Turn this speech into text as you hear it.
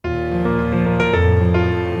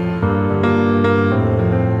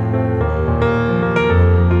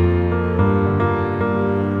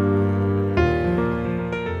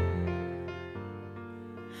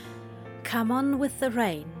the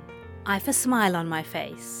rain, I've a smile on my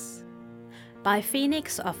face. By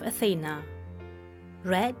Phoenix of Athena.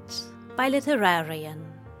 Read by Literarian.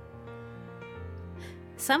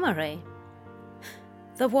 Summary.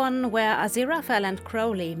 The one where Aziraphale and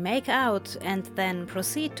Crowley make out and then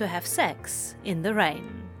proceed to have sex in the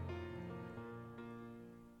rain.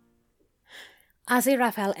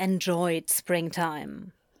 Aziraphale enjoyed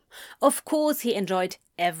springtime. Of course he enjoyed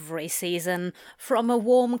every season, from a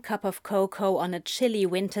warm cup of cocoa on a chilly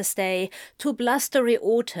winter's day to blustery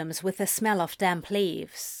autumns with the smell of damp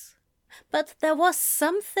leaves. But there was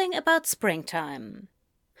something about springtime.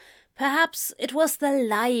 Perhaps it was the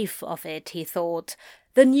life of it, he thought,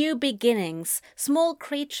 the new beginnings, small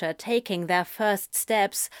creature taking their first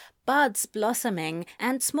steps, buds blossoming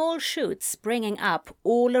and small shoots springing up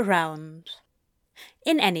all around.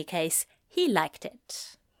 In any case, he liked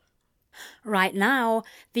it. Right now,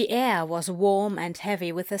 the air was warm and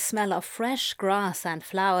heavy with the smell of fresh grass and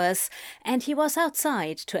flowers, and he was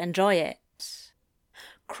outside to enjoy it.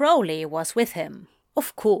 Crowley was with him,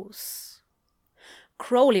 of course.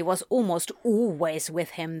 Crowley was almost always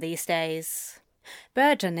with him these days,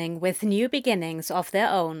 burgeoning with new beginnings of their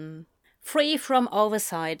own. Free from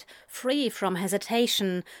oversight, free from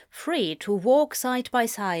hesitation, free to walk side by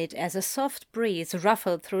side as a soft breeze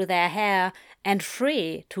ruffled through their hair, and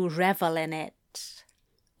free to revel in it.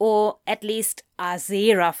 Or at least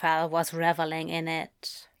Aziraphale was reveling in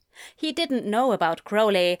it. He didn't know about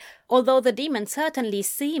Crowley, although the demon certainly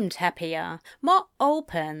seemed happier, more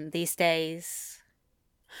open these days.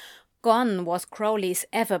 Gone was Crowley's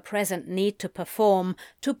ever-present need to perform,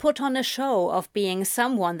 to put on a show of being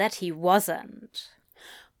someone that he wasn't.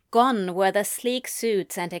 Gone were the sleek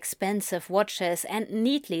suits and expensive watches and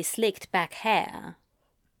neatly slicked back hair.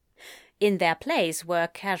 In their place were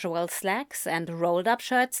casual slacks and rolled-up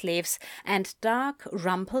shirt sleeves and dark,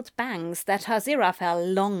 rumpled bangs that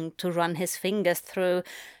Aziraphale longed to run his fingers through,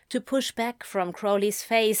 to push back from Crowley's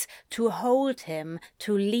face, to hold him,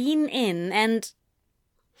 to lean in and...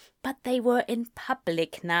 But they were in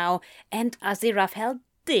public now, and Aziraphale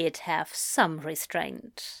did have some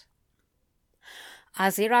restraint.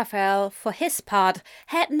 Aziraphale, for his part,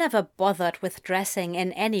 had never bothered with dressing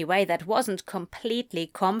in any way that wasn't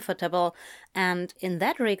completely comfortable, and in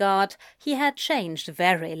that regard he had changed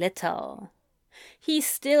very little. He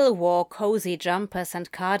still wore cozy jumpers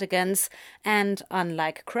and cardigans, and,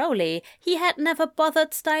 unlike Crowley, he had never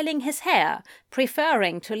bothered styling his hair,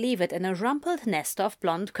 preferring to leave it in a rumpled nest of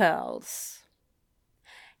blonde curls.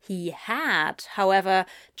 He had, however,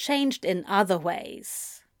 changed in other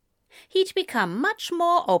ways. He'd become much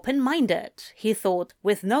more open-minded, he thought,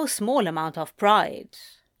 with no small amount of pride.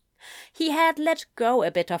 He had let go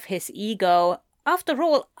a bit of his ego. After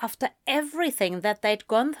all, after everything that they'd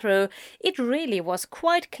gone through, it really was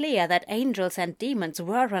quite clear that angels and demons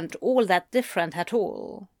weren't all that different at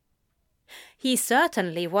all. He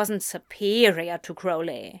certainly wasn't superior to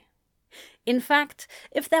Crowley. In fact,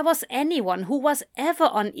 if there was anyone who was ever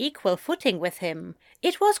on equal footing with him,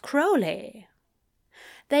 it was Crowley.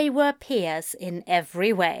 They were peers in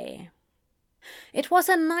every way. It was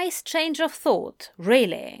a nice change of thought,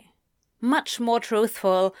 really. Much more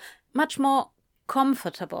truthful, much more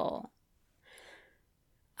comfortable.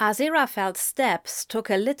 Aziraphale's steps took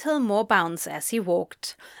a little more bounce as he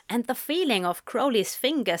walked, and the feeling of Crowley's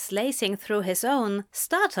fingers lacing through his own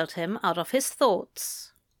startled him out of his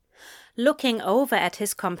thoughts. Looking over at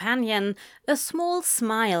his companion, a small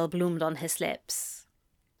smile bloomed on his lips.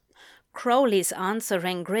 Crowley's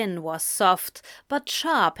answering grin was soft, but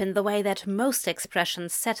sharp in the way that most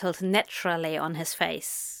expressions settled naturally on his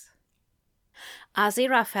face.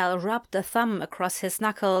 Aziraphale rubbed a thumb across his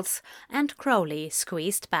knuckles, and Crowley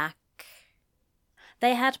squeezed back.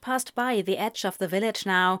 They had passed by the edge of the village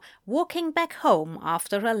now, walking back home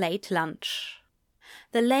after a late lunch.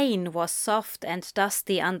 The lane was soft and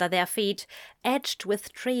dusty under their feet, edged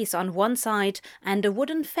with trees on one side and a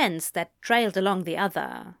wooden fence that trailed along the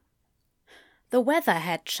other. The weather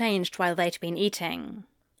had changed while they'd been eating.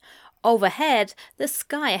 Overhead, the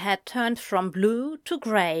sky had turned from blue to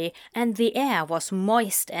grey, and the air was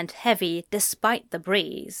moist and heavy despite the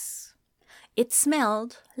breeze. It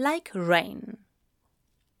smelled like rain.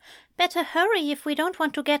 "Better hurry if we don't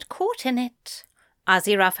want to get caught in it,"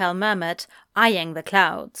 Aziraphale murmured, eyeing the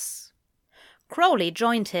clouds. Crowley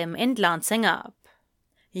joined him in glancing up.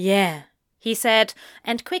 "Yeah," he said,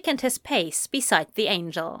 and quickened his pace beside the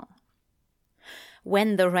angel.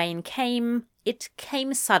 When the rain came, it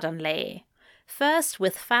came suddenly, first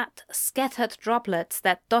with fat, scattered droplets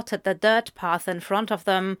that dotted the dirt path in front of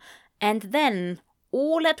them, and then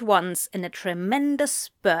all at once in a tremendous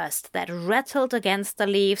burst that rattled against the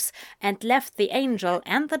leaves and left the angel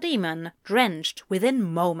and the demon drenched within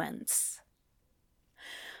moments.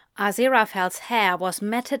 Aziraphale's hair was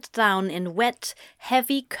matted down in wet,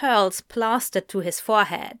 heavy curls plastered to his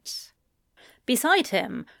forehead. Beside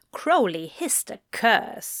him, Crowley hissed a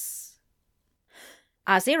curse.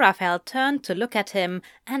 Aziraphale turned to look at him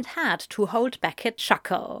and had to hold back a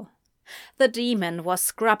chuckle. The demon was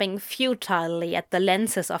scrubbing futilely at the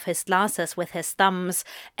lenses of his glasses with his thumbs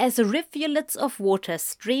as rivulets of water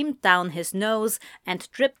streamed down his nose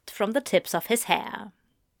and dripped from the tips of his hair.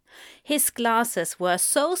 His glasses were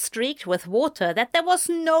so streaked with water that there was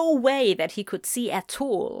no way that he could see at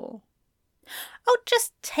all. "Oh,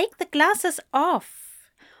 just take the glasses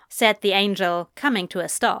off," said the angel, coming to a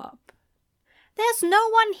stop. "There's no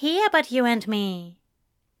one here but you and me."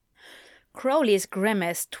 Crowley's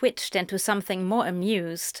grimace twitched into something more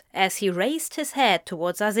amused as he raised his head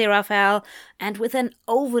towards Aziraphale, and with an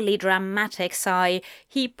overly dramatic sigh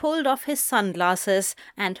he pulled off his sunglasses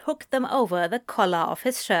and hooked them over the collar of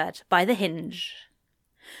his shirt by the hinge.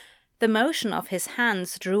 The motion of his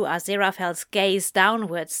hands drew Aziraphale's gaze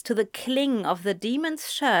downwards to the cling of the demon's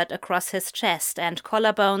shirt across his chest and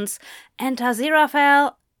collarbones, and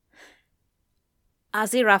Aziraphale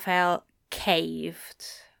caved.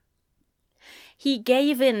 He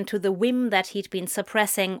gave in to the whim that he'd been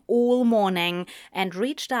suppressing all morning and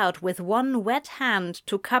reached out with one wet hand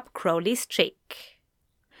to cup Crowley's cheek.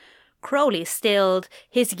 Crowley stilled,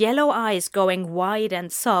 his yellow eyes going wide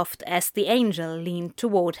and soft as the angel leaned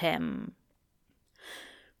toward him.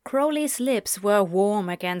 Crowley's lips were warm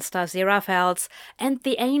against Aziraphale's, and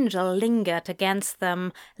the angel lingered against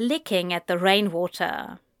them, licking at the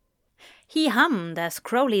rainwater. He hummed as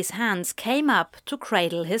Crowley's hands came up to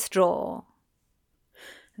cradle his jaw.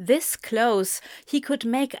 This close, he could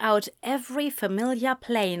make out every familiar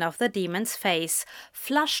plane of the demon's face,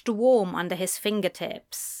 flushed warm under his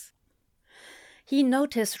fingertips. He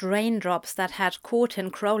noticed raindrops that had caught in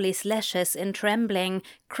Crowley's lashes in trembling,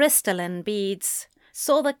 crystalline beads,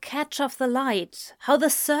 saw the catch of the light, how the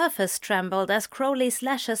surface trembled as Crowley's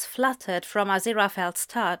lashes fluttered from Aziraphale's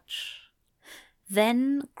touch.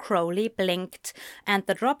 Then Crowley blinked, and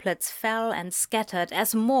the droplets fell and scattered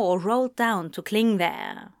as more rolled down to cling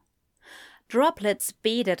there. Droplets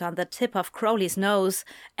beaded on the tip of Crowley's nose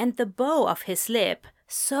and the bow of his lip,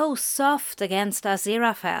 so soft against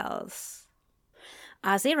Aziraphale's.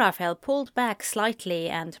 Aziraphale pulled back slightly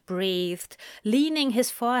and breathed, leaning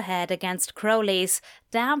his forehead against Crowley's,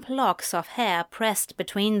 damp locks of hair pressed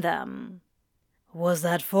between them. "What's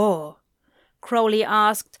that for?" Crowley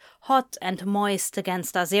asked, hot and moist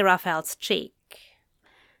against Aziraphale's cheek.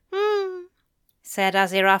 Said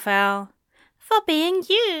Aziraphale. "For being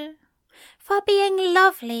you. For being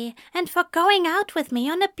lovely and for going out with me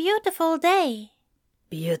on a beautiful day."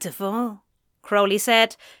 "Beautiful?" Crowley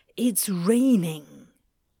said. "It's raining."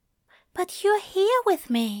 "But you're here with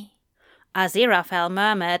me," Aziraphale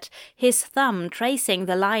murmured, his thumb tracing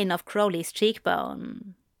the line of Crowley's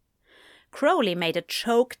cheekbone. Crowley made a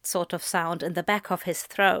choked sort of sound in the back of his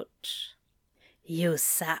throat. "You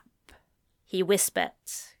sap," he whispered.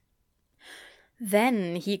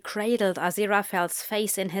 Then he cradled Aziraphale's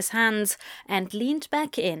face in his hands and leaned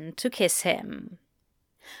back in to kiss him.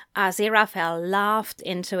 Aziraphale laughed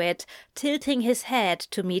into it, tilting his head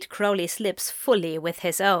to meet Crowley's lips fully with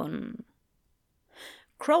his own.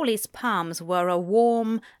 Crowley's palms were a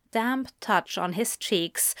warm, damp touch on his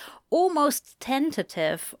cheeks, almost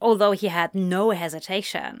tentative, although he had no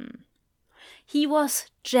hesitation. He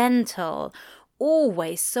was gentle,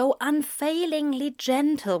 always so unfailingly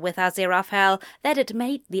gentle with Aziraphale that it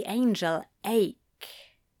made the angel ache.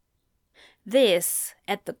 This,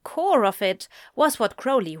 at the core of it, was what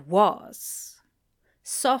Crowley was.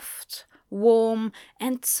 Soft, warm,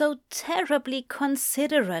 and so terribly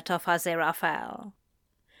considerate of Aziraphale.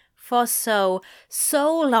 For so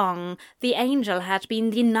long, the angel had been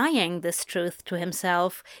denying this truth to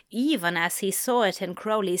himself, even as he saw it in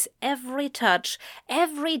Crowley's every touch,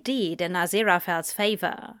 every deed in Aziraphale's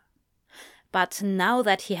favor. But now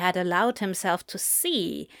that he had allowed himself to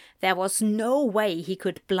see, there was no way he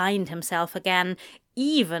could blind himself again,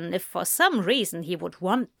 even if for some reason he would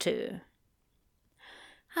want to.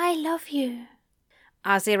 "I love you,"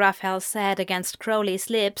 Aziraphale said against Crowley's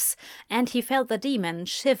lips, and he felt the demon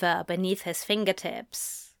shiver beneath his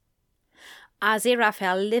fingertips.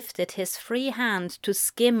 Aziraphale lifted his free hand to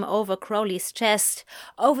skim over Crowley's chest,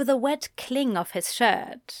 over the wet cling of his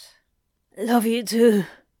shirt. "Love you too,"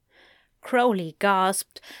 Crowley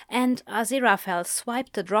gasped, and Aziraphale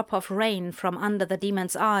swiped a drop of rain from under the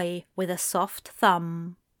demon's eye with a soft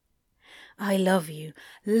thumb. I love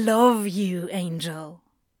you, Angel."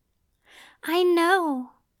 "I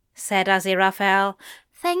know," said Aziraphale.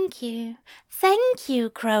 Thank you,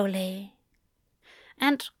 Crowley."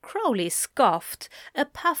 And Crowley scoffed, a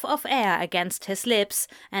puff of air against his lips,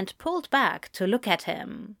 and pulled back to look at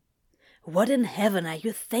him. "What in heaven are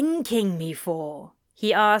you thanking me for?"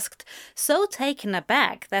 he asked, so taken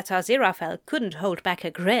aback that Aziraphale couldn't hold back a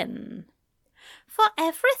grin. "For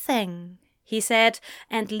everything," he said,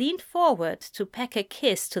 and leaned forward to peck a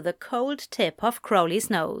kiss to the cold tip of Crowley's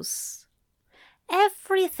nose.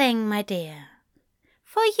 "Everything, my dear.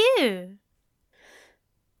 For you."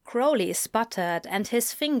 Crowley sputtered, and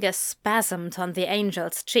his fingers spasmed on the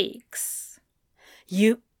angel's cheeks.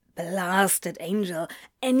 "You blasted angel,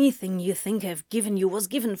 anything you think I've given you was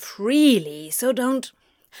given freely, so don't...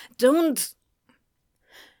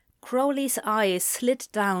 Crowley's eyes slid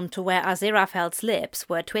down to where Aziraphale's lips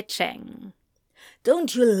were twitching.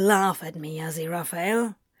 "Don't you laugh at me,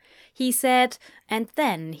 Aziraphale," he said, and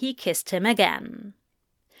then he kissed him again.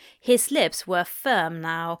 His lips were firm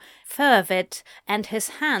now, fervid, and his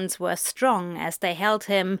hands were strong as they held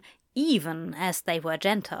him, even as they were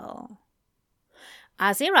gentle.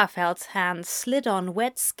 Aziraphale's hands slid on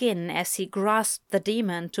wet skin as he grasped the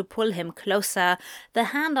demon to pull him closer, the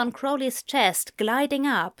hand on Crowley's chest gliding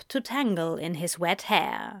up to tangle in his wet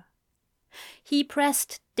hair. He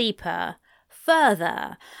pressed deeper,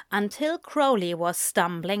 further, until Crowley was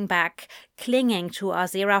stumbling back, clinging to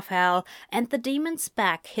Aziraphale, and the demon's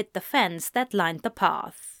back hit the fence that lined the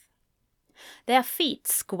path. Their feet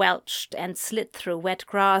squelched and slid through wet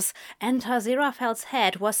grass, and Aziraphale's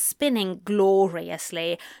head was spinning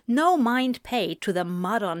gloriously, no mind paid to the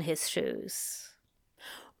mud on his shoes.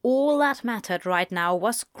 All that mattered right now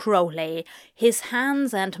was Crowley, his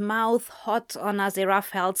hands and mouth hot on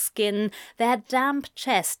Aziraphale's skin, their damp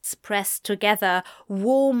chests pressed together,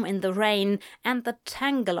 warm in the rain, and the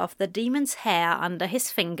tangle of the demon's hair under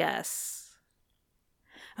his fingers.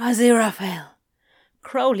 "Aziraphale!"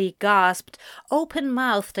 Crowley gasped,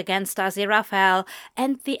 open-mouthed against Aziraphale,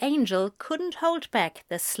 and the angel couldn't hold back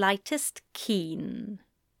the slightest keen.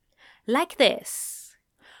 Like this,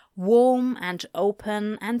 warm and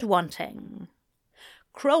open and wanting.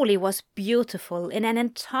 Crowley was beautiful in an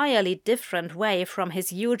entirely different way from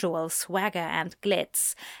his usual swagger and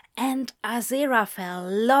glitz, and Aziraphale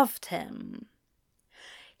loved him.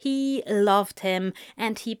 He loved him,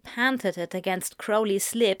 and he panted it against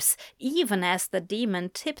Crowley's lips, even as the demon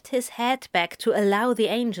tipped his head back to allow the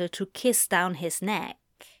angel to kiss down his neck.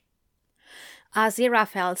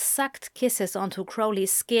 Aziraphale sucked kisses onto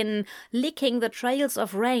Crowley's skin, licking the trails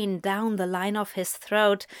of rain down the line of his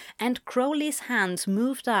throat, and Crowley's hands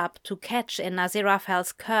moved up to catch in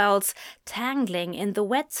Aziraphale's curls, tangling in the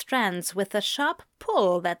wet strands with a sharp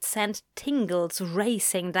pull that sent tingles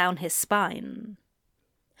racing down his spine.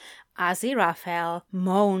 Aziraphale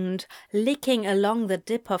moaned, licking along the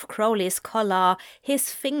dip of Crowley's collar,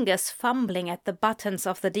 his fingers fumbling at the buttons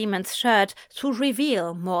of the demon's shirt to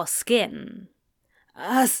reveal more skin.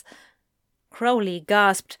 Crowley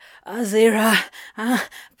gasped, "Azira,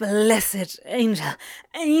 blessed angel,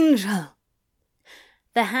 angel."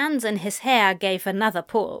 The hands in his hair gave another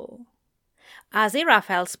pull.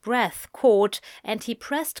 Aziraphale's breath caught, and he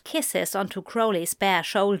pressed kisses onto Crowley's bare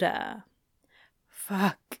shoulder.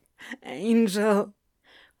 "Fuck, angel,"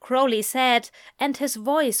 Crowley said, and his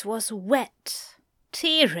voice was wet,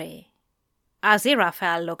 teary.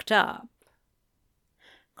 Aziraphale looked up.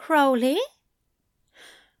 "Crowley?"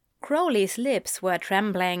 Crowley's lips were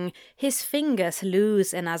trembling, his fingers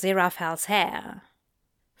loose in Aziraphale's hair.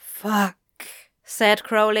 "Fuck," said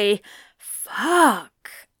Crowley.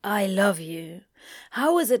 "Fuck, I love you.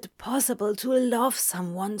 How is it possible to love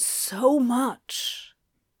someone so much?"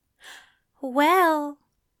 "Well,"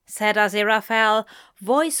 said Aziraphale,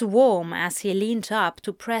 voice warm as he leaned up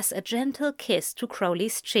to press a gentle kiss to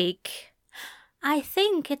Crowley's cheek, "I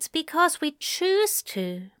think it's because we choose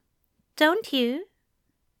to. Don't you?"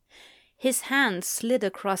 His hand slid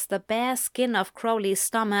across the bare skin of Crowley's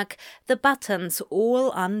stomach, the buttons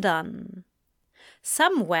all undone.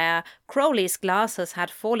 Somewhere, Crowley's glasses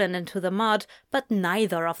had fallen into the mud, but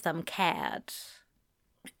neither of them cared.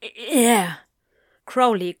 "Yeah,"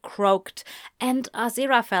 Crowley croaked, and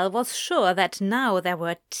Aziraphale was sure that now there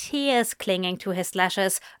were tears clinging to his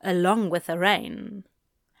lashes along with the rain.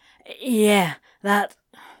 "Yeah, that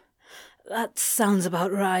sounds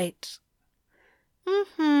about right."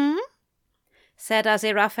 "Mm-hmm," said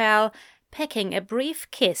Aziraphale, pecking a brief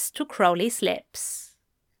kiss to Crowley's lips.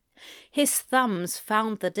 His thumbs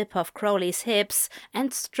found the dip of Crowley's hips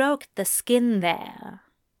and stroked the skin there.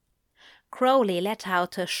 Crowley let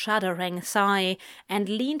out a shuddering sigh and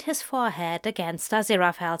leaned his forehead against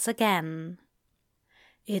Aziraphale's again.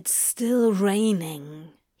 "It's still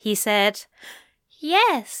raining," he said.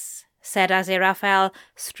 "Yes," said Aziraphale,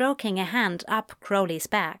 stroking a hand up Crowley's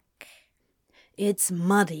back. "It's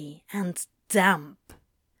muddy and damp."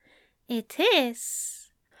 "It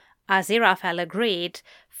is," Aziraphale agreed,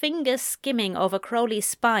 fingers skimming over Crowley's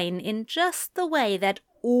spine in just the way that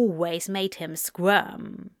always made him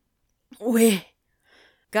squirm. "We,"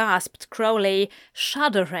 gasped Crowley,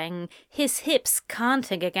 shuddering, his hips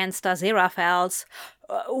canting against Aziraphale's.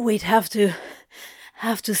 "We'd have to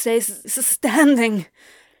stay standing."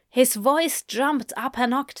 His voice jumped up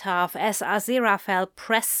an octave as Aziraphale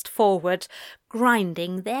pressed forward,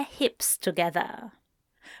 grinding their hips together.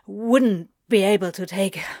 "Wouldn't be able to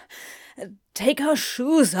take our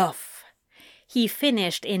shoes off," he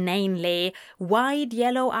finished inanely, wide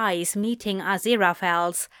yellow eyes meeting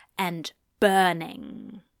Aziraphale's and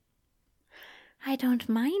burning. "I don't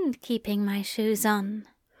mind keeping my shoes on,"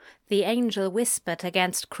 the angel whispered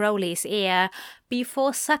against Crowley's ear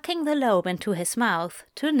before sucking the lobe into his mouth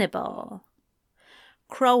to nibble.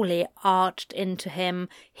 Crowley arched into him,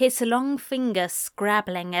 his long fingers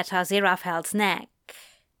scrabbling at Aziraphale's neck.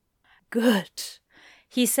 "Good,"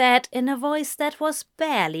 he said in a voice that was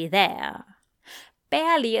barely there.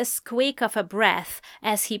 Barely a squeak of a breath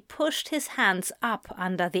as he pushed his hands up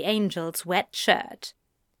under the angel's wet shirt.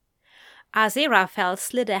 Aziraphale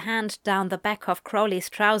slid a hand down the back of Crowley's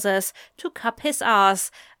trousers to cup his arse,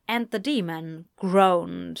 and the demon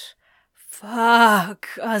groaned. "Fuck,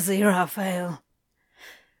 Aziraphale."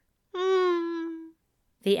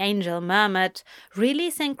 The angel murmured,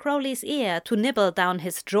 releasing Crowley's ear to nibble down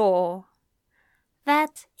his jaw.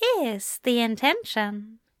 "That is the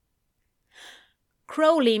intention."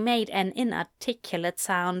 Crowley made an inarticulate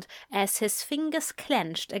sound as his fingers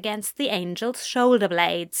clenched against the angel's shoulder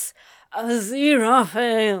blades.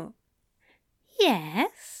 "Aziraphale."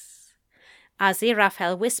 "Yes?"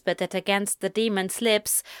 Aziraphale whispered it against the demon's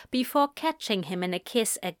lips before catching him in a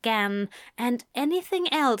kiss again, and anything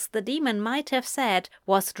else the demon might have said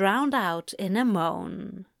was drowned out in a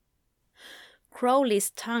moan.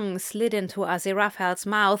 Crowley's tongue slid into Aziraphale's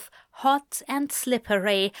mouth, hot and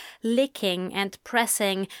slippery, licking and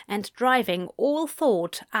pressing and driving all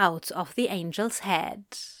thought out of the angel's head.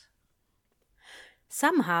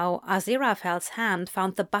 Somehow Aziraphale's hand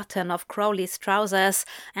found the button of Crowley's trousers,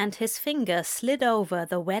 and his fingers slid over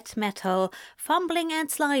the wet metal, fumbling and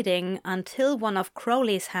sliding until one of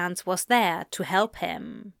Crowley's hands was there to help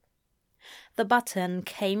him. The button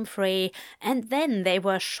came free, and then they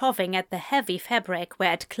were shoving at the heavy fabric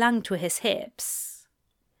where it clung to his hips.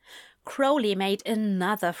 Crowley made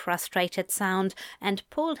another frustrated sound and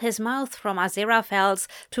pulled his mouth from Aziraphale's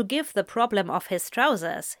to give the problem of his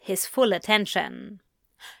trousers his full attention.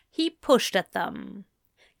 He pushed at them.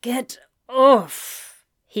 "Get off,"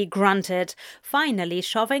 he grunted, finally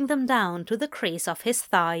shoving them down to the crease of his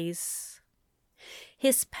thighs.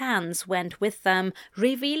 His pants went with them,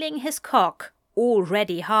 revealing his cock,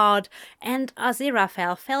 already hard, and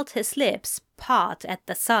Aziraphale felt his lips part at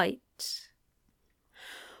the sight.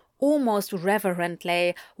 Almost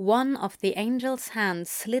reverently, one of the angel's hands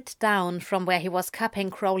slid down from where he was cupping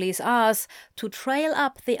Crowley's arse to trail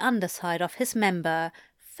up the underside of his member,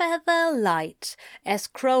 feather light, as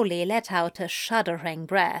Crowley let out a shuddering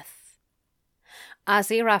breath.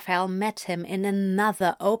 Aziraphale met him in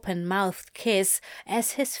another open-mouthed kiss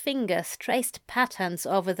as his fingers traced patterns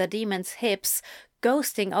over the demon's hips,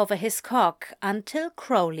 ghosting over his cock until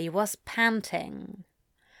Crowley was panting.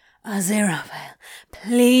 "Aziraphale,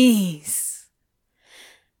 please."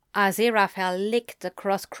 Aziraphale licked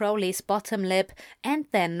across Crowley's bottom lip and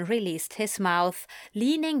then released his mouth,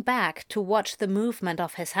 leaning back to watch the movement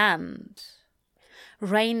of his hand.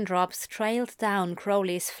 Raindrops trailed down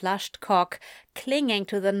Crowley's flushed cock, clinging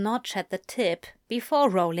to the notch at the tip before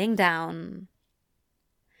rolling down.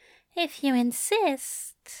 "If you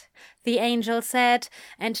insist," the angel said,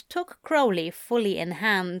 and took Crowley fully in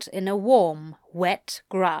hand in a warm, wet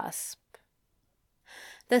grasp.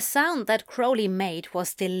 The sound that Crowley made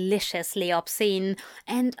was deliciously obscene,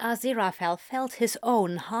 and Aziraphale felt his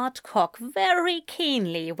own hard cock very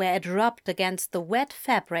keenly where it rubbed against the wet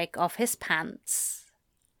fabric of his pants.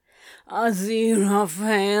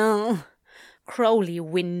 "Aziraphale," Crowley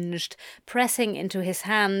whinged, pressing into his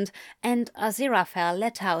hand, and Aziraphale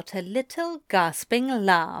let out a little gasping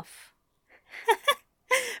laugh.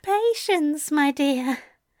 "Patience, my dear,"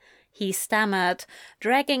 he stammered,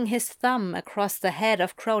 dragging his thumb across the head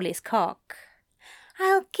of Crowley's cock.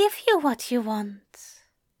 "I'll give you what you want."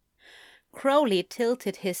 Crowley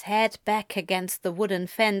tilted his head back against the wooden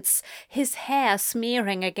fence, his hair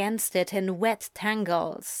smearing against it in wet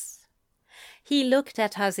tangles. He looked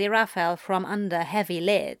at Aziraphale from under heavy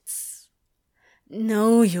lids.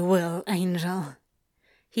 "No, you will, Angel,"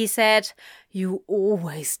 he said. "You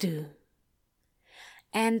always do."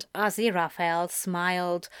 And Aziraphale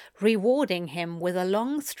smiled, rewarding him with a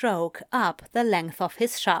long stroke up the length of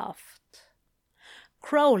his shaft.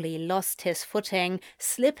 Crowley lost his footing,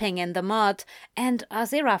 slipping in the mud, and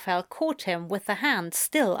Aziraphale caught him with the hand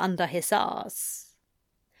still under his arse.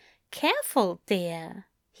 "Careful, dear,"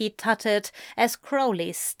 he tutted as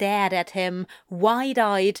Crowley stared at him,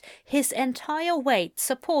 wide-eyed, his entire weight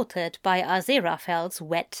supported by Aziraphale's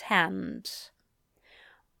wet hand.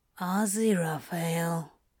 "Aziraphale,"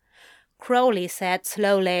 Crowley said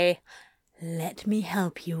slowly, "let me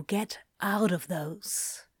help you get out of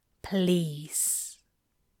those, please."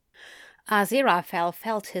 Aziraphale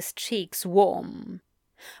felt his cheeks warm.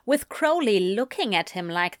 With Crowley looking at him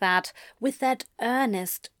like that, with that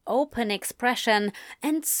earnest, open expression,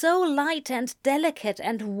 and so light and delicate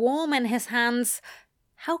and warm in his hands,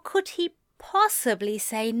 how could he possibly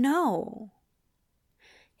say no?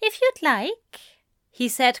 "If you'd like," he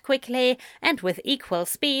said quickly, and with equal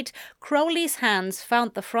speed, Crowley's hands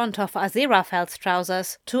found the front of Aziraphale's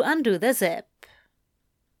trousers to undo the zip.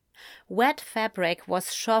 Wet fabric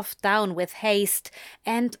was shoved down with haste,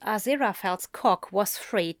 and Aziraphale's cock was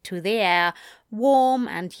freed to the air, warm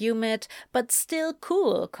and humid, but still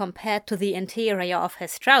cool compared to the interior of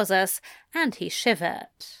his trousers, and he shivered.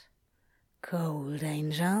 "Cold,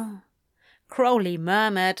 Angel?" Crowley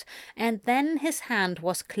murmured, and then his hand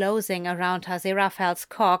was closing around Aziraphale's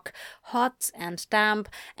cock, hot and damp,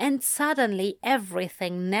 and suddenly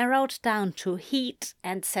everything narrowed down to heat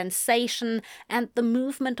and sensation and the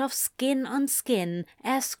movement of skin on skin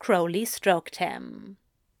as Crowley stroked him.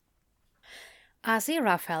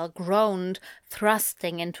 Aziraphale groaned,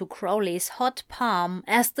 thrusting into Crowley's hot palm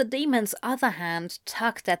as the demon's other hand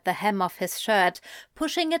tugged at the hem of his shirt,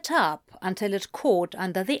 pushing it up until it caught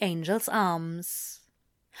under the angel's arms.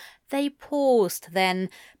 They paused then,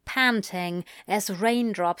 panting, as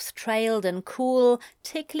raindrops trailed in cool,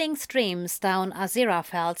 tickling streams down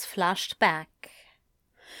Aziraphale's flushed back.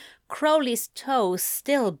 Crowley's toes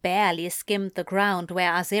still barely skimmed the ground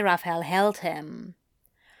where Aziraphale held him.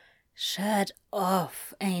 "Shirt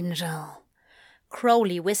off, Angel,"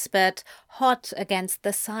 Crowley whispered, hot against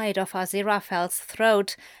the side of Aziraphale's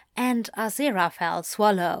throat, and Aziraphale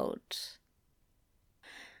swallowed.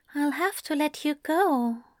 "I'll have to let you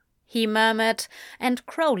go," he murmured, and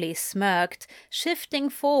Crowley smirked, shifting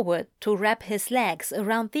forward to wrap his legs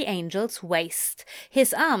around the angel's waist,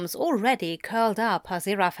 his arms already curled up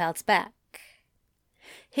Aziraphale's back.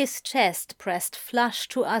 His chest pressed flush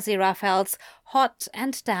to Aziraphale's, hot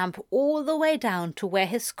and damp all the way down to where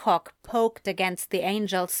his cock poked against the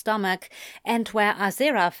angel's stomach and where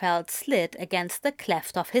Aziraphale slid against the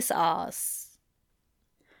cleft of his arse.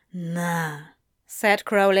 "Nah," said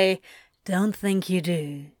Crowley, "don't think you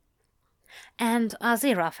do." And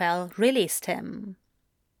Aziraphale released him.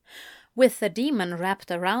 With the demon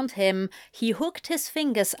wrapped around him, he hooked his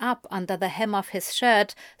fingers up under the hem of his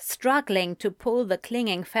shirt, struggling to pull the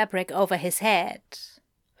clinging fabric over his head.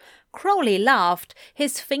 Crowley laughed,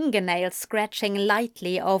 his fingernails scratching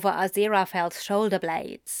lightly over Aziraphale's shoulder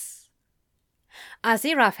blades.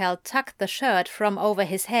 Aziraphale tucked the shirt from over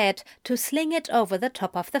his head to sling it over the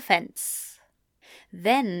top of the fence.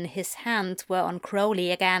 Then his hands were on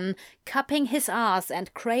Crowley again, cupping his arse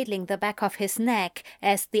and cradling the back of his neck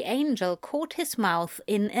as the angel caught his mouth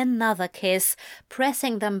in another kiss,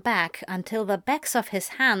 pressing them back until the backs of his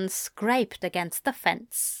hands scraped against the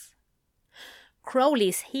fence.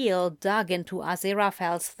 Crowley's heel dug into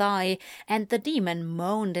Aziraphale's thigh, and the demon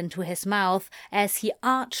moaned into his mouth as he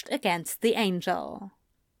arched against the angel.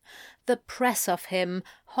 The press of him,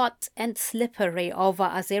 hot and slippery over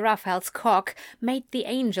Aziraphale's cock, made the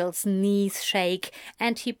angel's knees shake,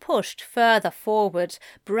 and he pushed further forward,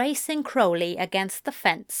 bracing Crowley against the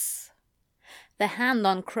fence. The hand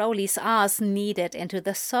on Crowley's arse kneaded into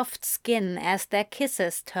the soft skin as their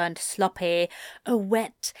kisses turned sloppy, a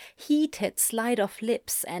wet, heated slide of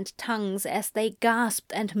lips and tongues as they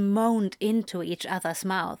gasped and moaned into each other's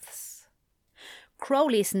mouths.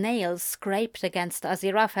 Crowley's nails scraped against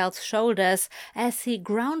Aziraphale's shoulders as he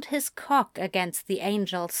ground his cock against the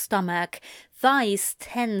angel's stomach, thighs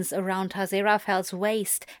tense around Aziraphale's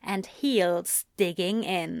waist and heels digging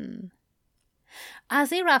in.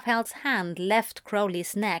 Aziraphale's hand left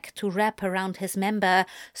Crowley's neck to wrap around his member,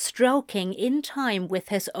 stroking in time with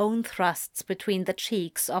his own thrusts between the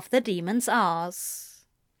cheeks of the demon's arse.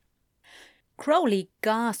 Crowley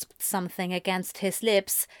gasped something against his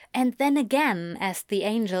lips, and then again as the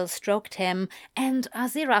angel stroked him, and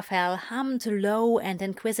Aziraphale hummed low and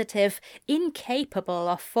inquisitive, incapable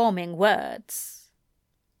of forming words.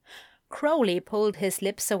 Crowley pulled his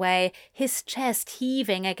lips away, his chest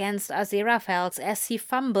heaving against Aziraphale's as he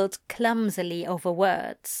fumbled clumsily over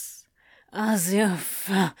words.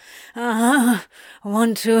 Aziraphale,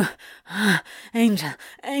 want to,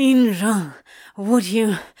 angel, would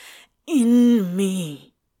you, in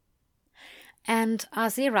me? And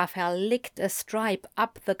Aziraphale licked a stripe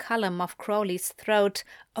up the column of Crowley's throat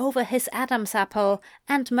over his Adam's apple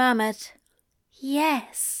and murmured,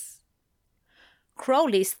 "Yes."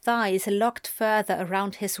 Crowley's thighs locked further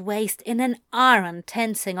around his waist in an iron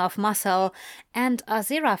tensing of muscle, and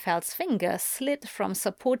Aziraphale's fingers slid from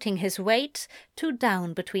supporting his weight to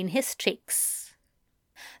down between his cheeks.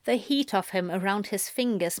 The heat of him around his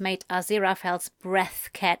fingers made Aziraphale's breath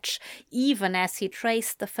catch, even as he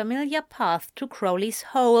traced the familiar path to Crowley's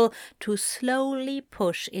hole to slowly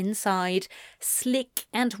push inside, slick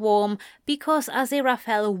and warm, because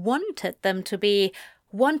Aziraphale wanted them to be,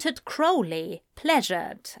 wanted Crowley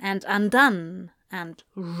pleasured and undone and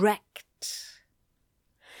wrecked.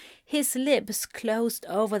 His lips closed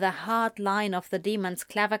over the hard line of the demon's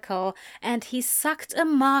clavicle, and he sucked a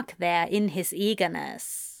mark there in his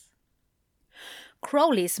eagerness.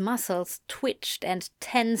 Crowley's muscles twitched and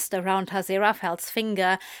tensed around Aziraphale's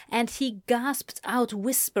finger, and he gasped out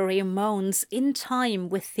whispery moans in time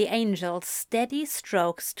with the angel's steady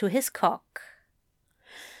strokes to his cock.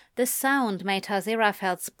 The sound made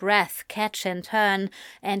Aziraphale's breath catch and turn,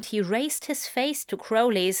 and he raised his face to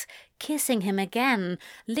Crowley's, kissing him again,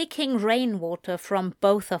 licking rainwater from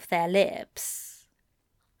both of their lips.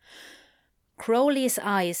 Crowley's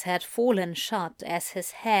eyes had fallen shut as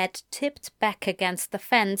his head tipped back against the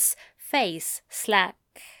fence, face slack.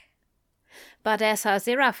 But as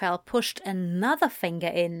Aziraphale pushed another finger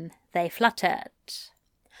in, they fluttered.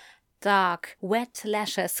 Dark, wet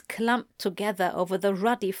lashes clumped together over the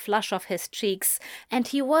ruddy flush of his cheeks, and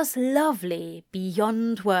he was lovely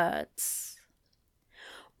beyond words.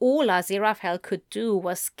 All Aziraphale could do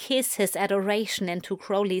was kiss his adoration into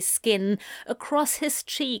Crowley's skin, across his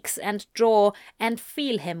cheeks and jaw, and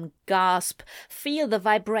feel him gasp, feel the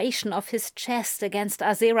vibration of his chest against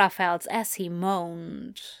Aziraphale's as he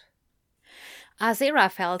moaned.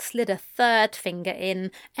 Aziraphale slid a third finger in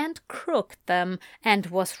and crooked them, and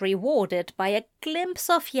was rewarded by a glimpse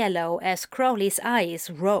of yellow as Crowley's eyes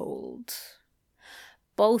rolled.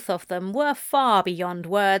 Both of them were far beyond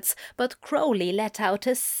words, but Crowley let out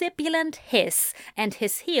a sibilant hiss, and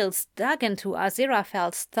his heels dug into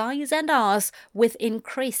Aziraphale's thighs and arse with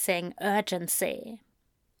increasing urgency.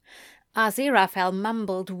 Aziraphale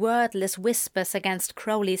mumbled wordless whispers against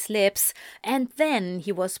Crowley's lips, and then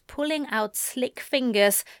he was pulling out slick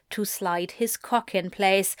fingers to slide his cock in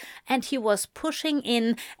place, and he was pushing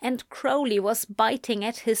in, and Crowley was biting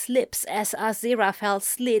at his lips as Aziraphale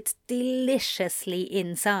slid deliciously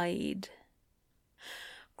inside.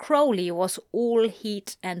 Crowley was all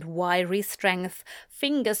heat and wiry strength,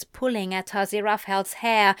 fingers pulling at Aziraphale's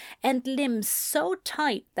hair, and limbs so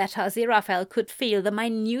tight that Aziraphale could feel the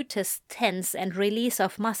minutest tense and release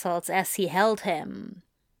of muscles as he held him.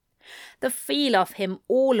 The feel of him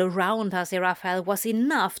all around Aziraphale was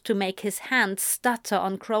enough to make his hand stutter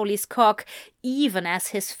on Crowley's cock, even as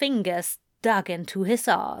his fingers dug into his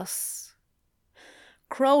arse.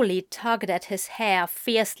 Crowley tugged at his hair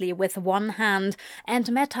fiercely with one hand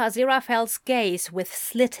and met Aziraphale's gaze with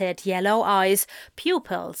slitted yellow eyes,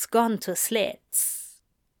 pupils gone to slits.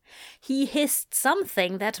 He hissed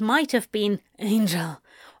something that might have been "Angel,"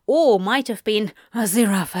 or might have been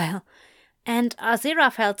 "Aziraphale," and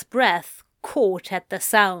Aziraphale's breath caught at the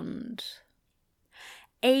sound.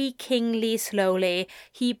 Achingly slowly,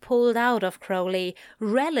 he pulled out of Crowley,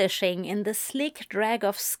 relishing in the slick drag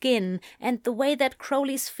of skin and the way that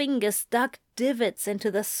Crowley's fingers dug divots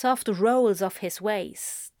into the soft rolls of his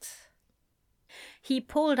waist. He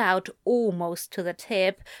pulled out almost to the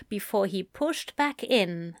tip before he pushed back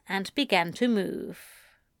in and began to move.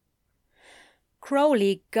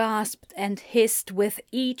 Crowley gasped and hissed with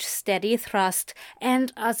each steady thrust,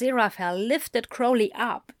 and Aziraphale lifted Crowley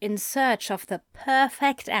up in search of the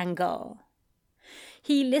perfect angle.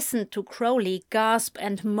 He listened to Crowley gasp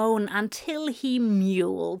and moan until he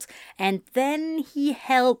mewled, and then he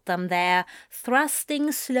held them there,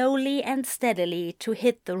 thrusting slowly and steadily to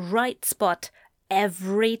hit the right spot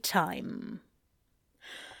every time.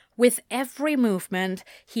 With every movement,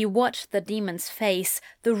 he watched the demon's face,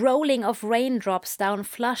 the rolling of raindrops down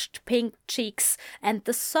flushed pink cheeks, and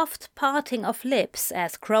the soft parting of lips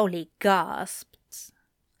as Crowley gasped.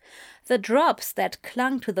 The drops that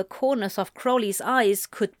clung to the corners of Crowley's eyes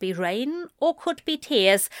could be rain or could be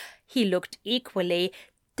tears. He looked equally,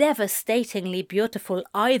 devastatingly beautiful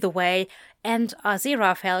either way, and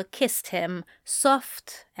Aziraphale kissed him,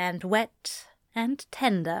 soft and wet and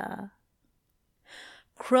tender.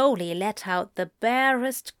 Crowley let out the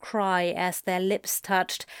barest cry as their lips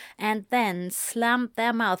touched, and then slammed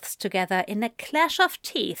their mouths together in a clash of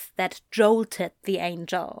teeth that jolted the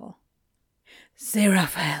angel.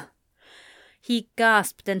 "Aziraphale!" He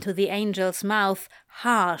gasped into the angel's mouth,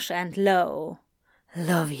 harsh and low.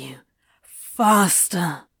 "Love you.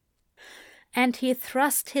 Faster!" And he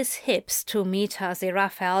thrust his hips to meet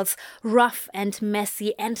Aziraphale's, rough and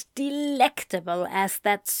messy and delectable as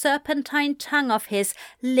that serpentine tongue of his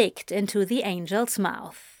licked into the angel's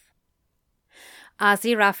mouth.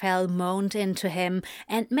 Aziraphale moaned into him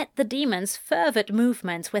and met the demon's fervid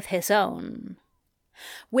movements with his own.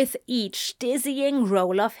 With each dizzying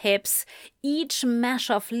roll of hips, each mash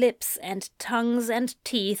of lips and tongues and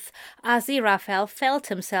teeth, Aziraphale felt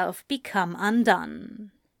himself become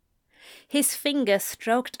undone. His fingers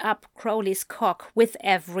stroked up Crowley's cock with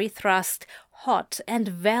every thrust, hot and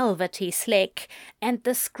velvety slick, and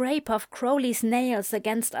the scrape of Crowley's nails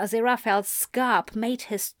against Aziraphale's scalp made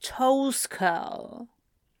his toes curl.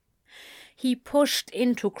 He pushed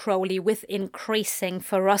into Crowley with increasing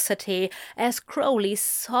ferocity as Crowley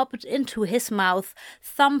sobbed into his mouth,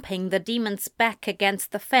 thumping the demon's back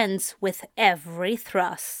against the fence with every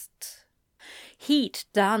thrust. Heat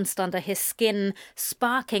danced under his skin,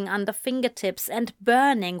 sparking under fingertips and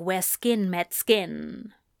burning where skin met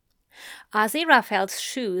skin. Aziraphale's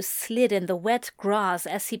shoes slid in the wet grass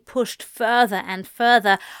as he pushed further and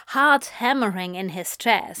further, heart hammering in his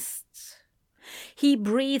chest. He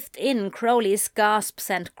breathed in Crowley's gasps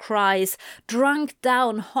and cries, drank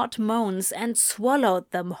down hot moans and swallowed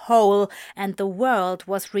them whole, and the world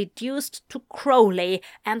was reduced to Crowley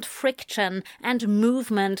and friction and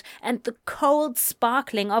movement and the cold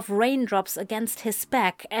sparkling of raindrops against his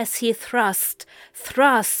back as he thrust.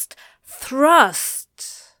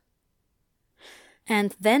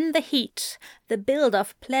 And then the heat, the build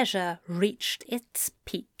of pleasure, reached its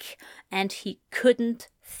peak, and he couldn't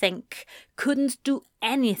think, couldn't do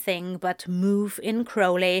anything but move in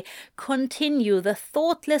Crowley, continue the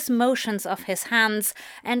thoughtless motions of his hands,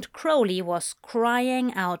 and Crowley was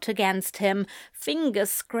crying out against him, fingers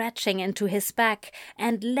scratching into his back,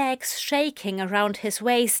 and legs shaking around his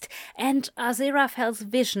waist, and Aziraphale's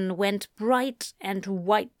vision went bright and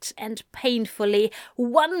white and painfully,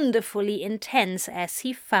 wonderfully intense as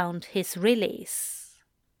he found his release.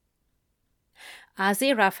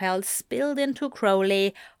 Aziraphale spilled into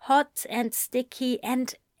Crowley, hot and sticky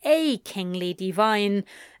and achingly divine,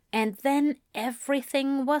 and then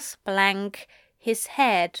everything was blank, his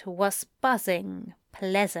head was buzzing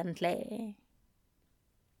pleasantly.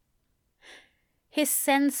 His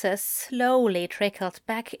senses slowly trickled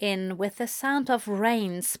back in with the sound of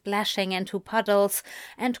rain splashing into puddles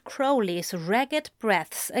and Crowley's ragged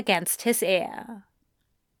breaths against his ear.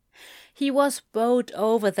 He was bowed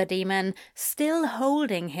over the demon, still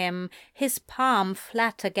holding him, his palm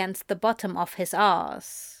flat against the bottom of his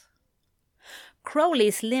arse.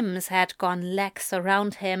 Crowley's limbs had gone lax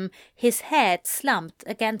around him, his head slumped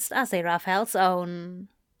against Aziraphale's own.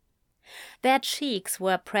 Their cheeks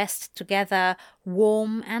were pressed together,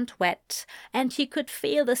 warm and wet, and he could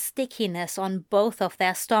feel the stickiness on both of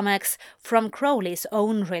their stomachs from Crowley's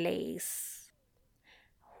own release.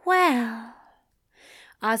 "Well,"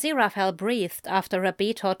 Aziraphale breathed after a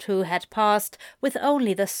beat or two had passed, with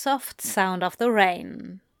only the soft sound of the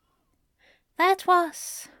rain. "That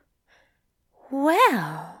was...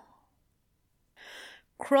 well."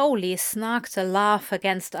 Crowley snarked a laugh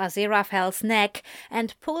against Aziraphale's neck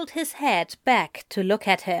and pulled his head back to look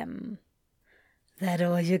at him. "That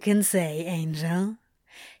all you can say, angel?"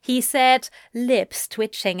 he said, lips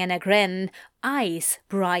twitching in a grin, eyes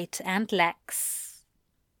bright and lax.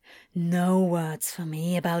 "No words for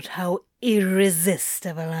me about how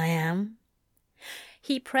irresistible I am?"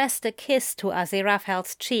 He pressed a kiss to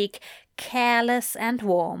Aziraphale's cheek, careless and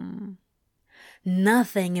warm.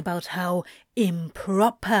 "Nothing about how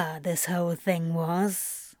improper this whole thing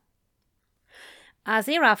was?"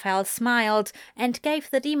 Aziraphale smiled and gave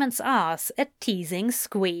the demon's arse a teasing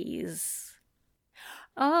squeeze.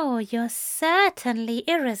 "Oh, you're certainly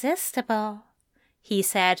irresistible," he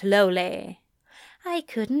said lowly. "I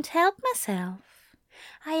couldn't help myself.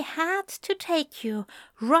 I had to take you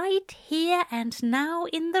right here and now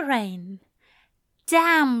in the rain.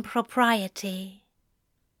 Damn propriety."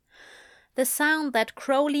 The sound that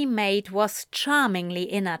Crowley made was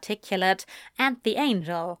charmingly inarticulate, and the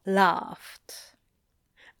angel laughed.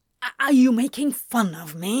 Are you making fun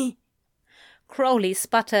of me? Crowley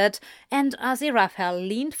sputtered, and Aziraphale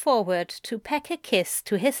leaned forward to peck a kiss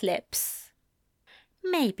to his lips.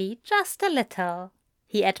 Maybe just a little,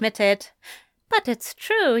 he admitted. But it's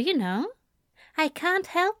true, you know. I can't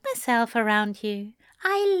help myself around you.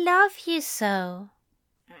 I love you so.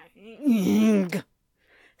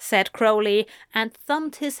 Said Crowley, and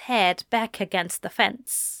thumped his head back against the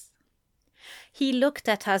fence. He looked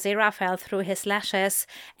at Aziraphale through his lashes,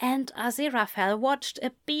 and Aziraphale watched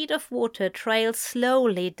a bead of water trail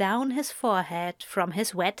slowly down his forehead from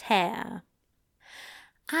his wet hair.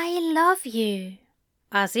 I love you,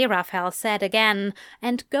 Aziraphale said again,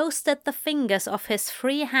 and ghosted the fingers of his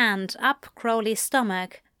free hand up Crowley's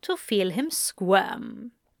stomach to feel him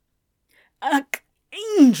squirm.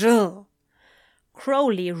 Archangel!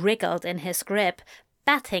 Crowley wriggled in his grip,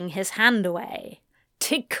 batting his hand away.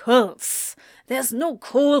 Tickles! There's no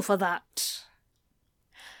call for that.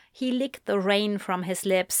 He licked the rain from his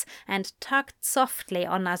lips and tugged softly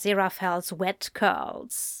on Aziraphale's wet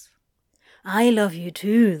curls. I love you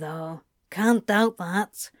too, though. Can't doubt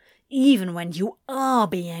that, even when you are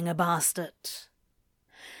being a bastard.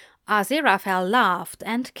 Aziraphale laughed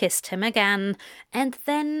and kissed him again, and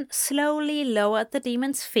then slowly lowered the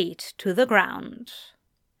demon's feet to the ground.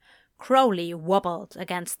 Crowley wobbled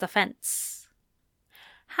against the fence.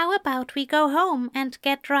 How about we go home and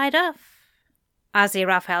get dried off?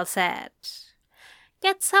 Aziraphale said.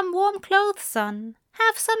 Get some warm clothes on,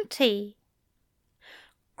 have some tea.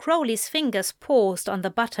 Crowley's fingers paused on the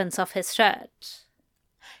buttons of his shirt.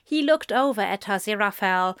 He looked over at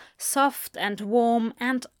Aziraphale, soft and warm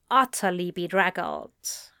and utterly bedraggled.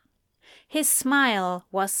 His smile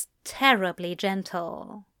was terribly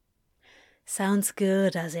gentle. Sounds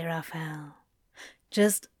good, Aziraphale.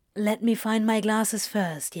 Just let me find my glasses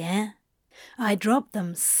first, yeah? I dropped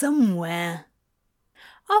them somewhere.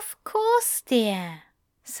 Of course, dear,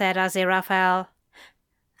 said Aziraphale.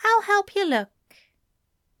 I'll help you look.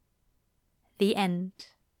 The end.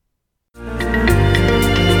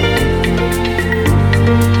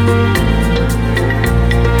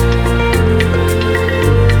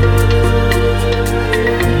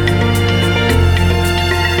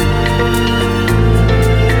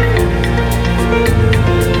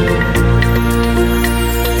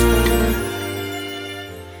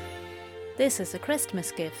 This is a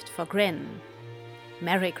Christmas gift for Grin.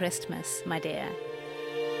 Merry Christmas, my dear.